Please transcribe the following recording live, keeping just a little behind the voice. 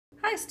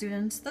Hi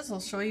students, this will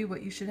show you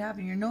what you should have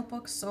in your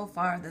notebooks so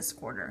far this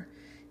quarter.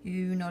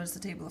 You notice the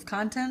table of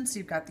contents,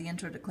 you've got the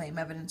intro to claim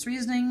evidence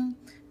reasoning,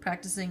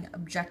 practicing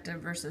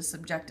objective versus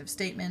subjective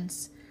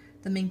statements,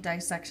 the Mink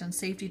dissection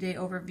safety day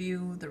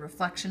overview, the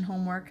reflection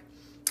homework,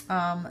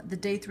 the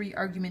day 3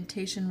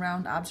 argumentation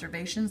round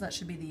observations, that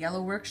should be the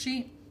yellow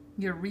worksheet,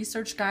 your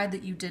research guide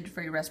that you did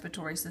for your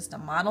respiratory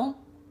system model,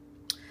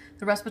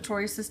 the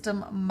respiratory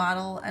system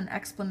model and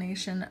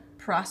explanation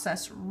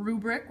process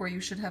rubric where you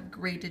should have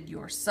graded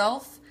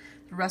yourself,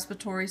 the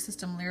respiratory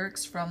system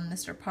lyrics from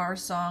Mr.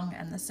 Parr's song,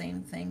 and the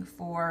same thing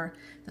for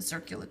the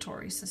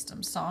circulatory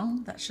system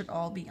song. That should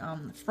all be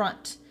on the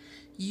front.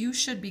 You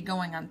should be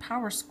going on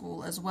Power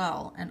School as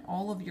well, and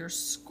all of your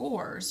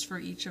scores for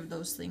each of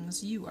those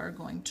things you are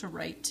going to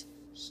write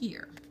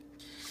here.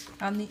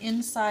 On the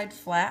inside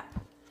flap,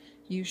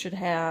 you should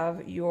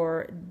have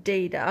your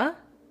data,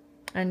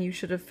 and you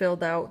should have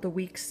filled out the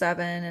week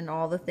 7 and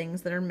all the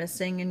things that are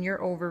missing in your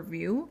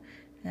overview,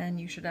 and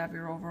you should have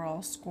your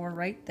overall score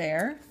right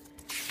there.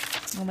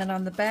 And then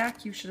on the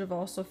back, you should have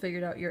also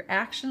figured out your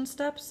action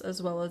steps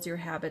as well as your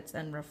habits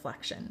and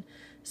reflection.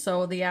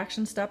 So the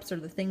action steps are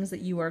the things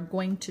that you are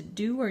going to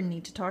do or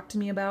need to talk to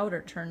me about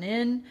or turn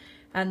in,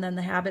 and then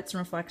the habits and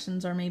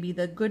reflections are maybe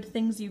the good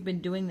things you've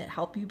been doing that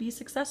help you be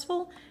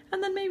successful,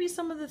 and then maybe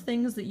some of the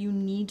things that you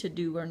need to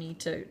do or need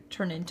to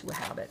turn into a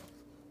habit.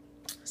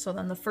 So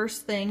then the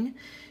first thing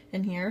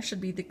in here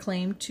should be the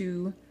claim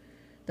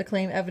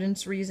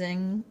evidence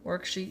reasoning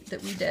worksheet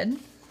that we did.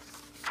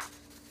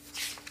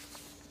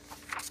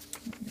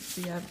 You can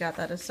see I've got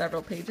that as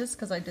several pages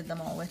because I did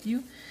them all with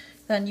you.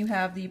 Then you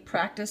have the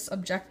practice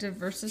objective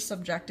versus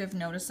subjective.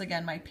 Notice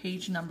again my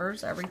page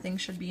numbers, everything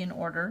should be in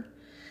order.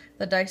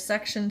 The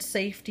dissection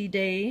safety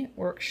day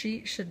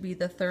worksheet should be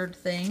the third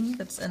thing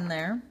that's in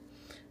there.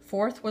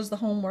 Fourth was the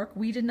homework.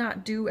 We did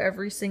not do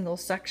every single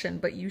section,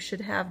 but you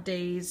should have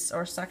days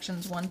or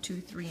sections 1,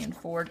 2, 3, and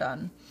 4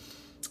 done.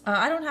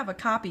 I don't have a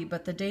copy,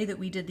 but the day that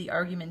we did the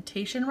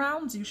argumentation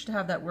rounds, you should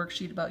have that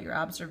worksheet about your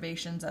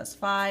observations as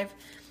 5.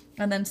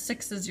 And then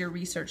 6 is your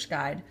research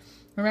guide.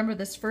 Remember,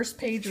 this first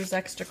page was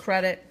extra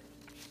credit.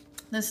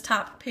 This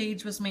top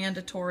page was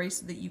mandatory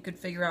so that you could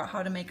figure out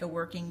how to make a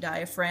working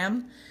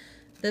diaphragm.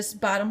 This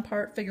bottom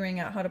part, figuring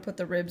out how to put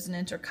the ribs and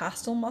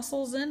intercostal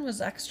muscles in, was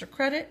extra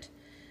credit.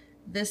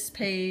 This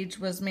page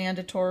was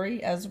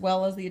mandatory, as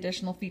well as the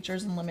additional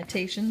features and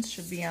limitations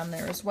should be on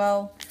there as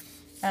well.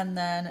 And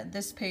then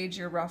this page,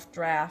 your rough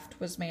draft,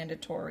 was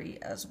mandatory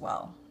as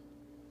well.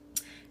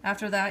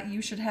 After that,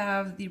 you should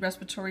have the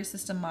respiratory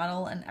system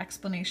model and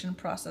explanation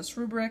process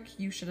rubric.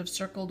 You should have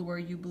circled where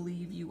you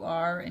believe you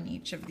are in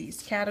each of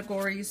these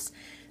categories.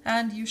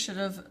 And you should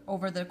have,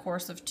 over the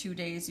course of 2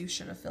 days, you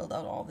should have filled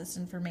out all this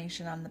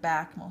information on the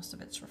back, most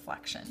of it's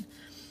reflection.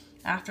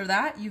 After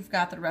that, you've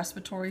got the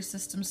respiratory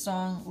system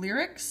song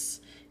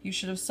lyrics. You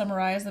should have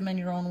summarized them in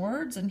your own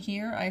words, and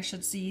here I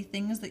should see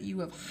things that you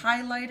have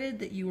highlighted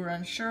that you were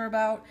unsure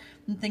about,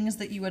 and things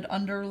that you had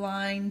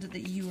underlined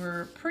that you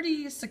were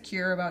pretty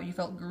secure about, you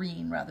felt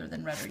green rather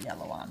than red or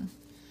yellow on.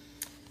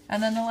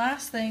 And then the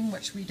last thing,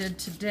 which we did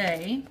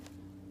today,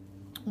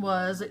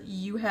 was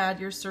you had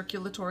your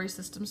circulatory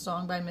system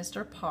song by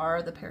Mr.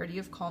 Parr, the parody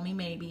of Call Me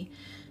Maybe,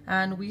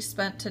 and we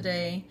spent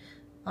today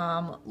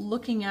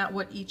looking at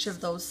what each of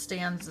those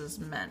stanzas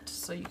meant,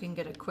 so you can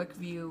get a quick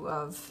view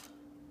of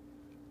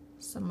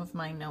some of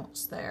my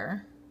notes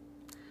there.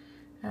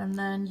 And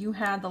then you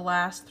had the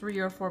last 3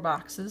 or 4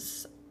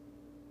 boxes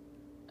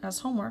as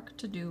homework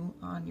to do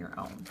on your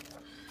own.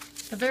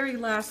 The very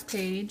last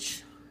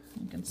page,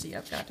 you can see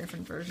I've got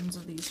different versions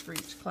of these for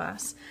each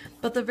class,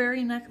 but the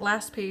very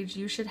last page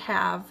you should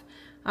have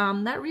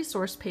that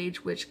resource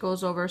page which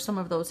goes over some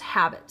of those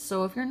habits.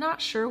 So if you're not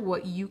sure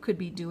what you could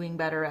be doing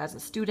better as a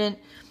student,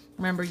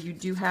 remember you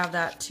do have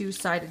that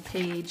 2-sided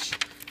page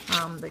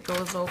that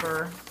goes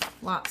over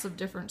lots of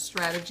different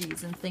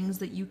strategies and things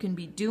that you can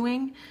be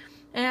doing,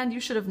 and you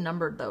should have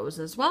numbered those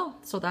as well.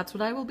 So that's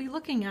what I will be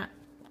looking at.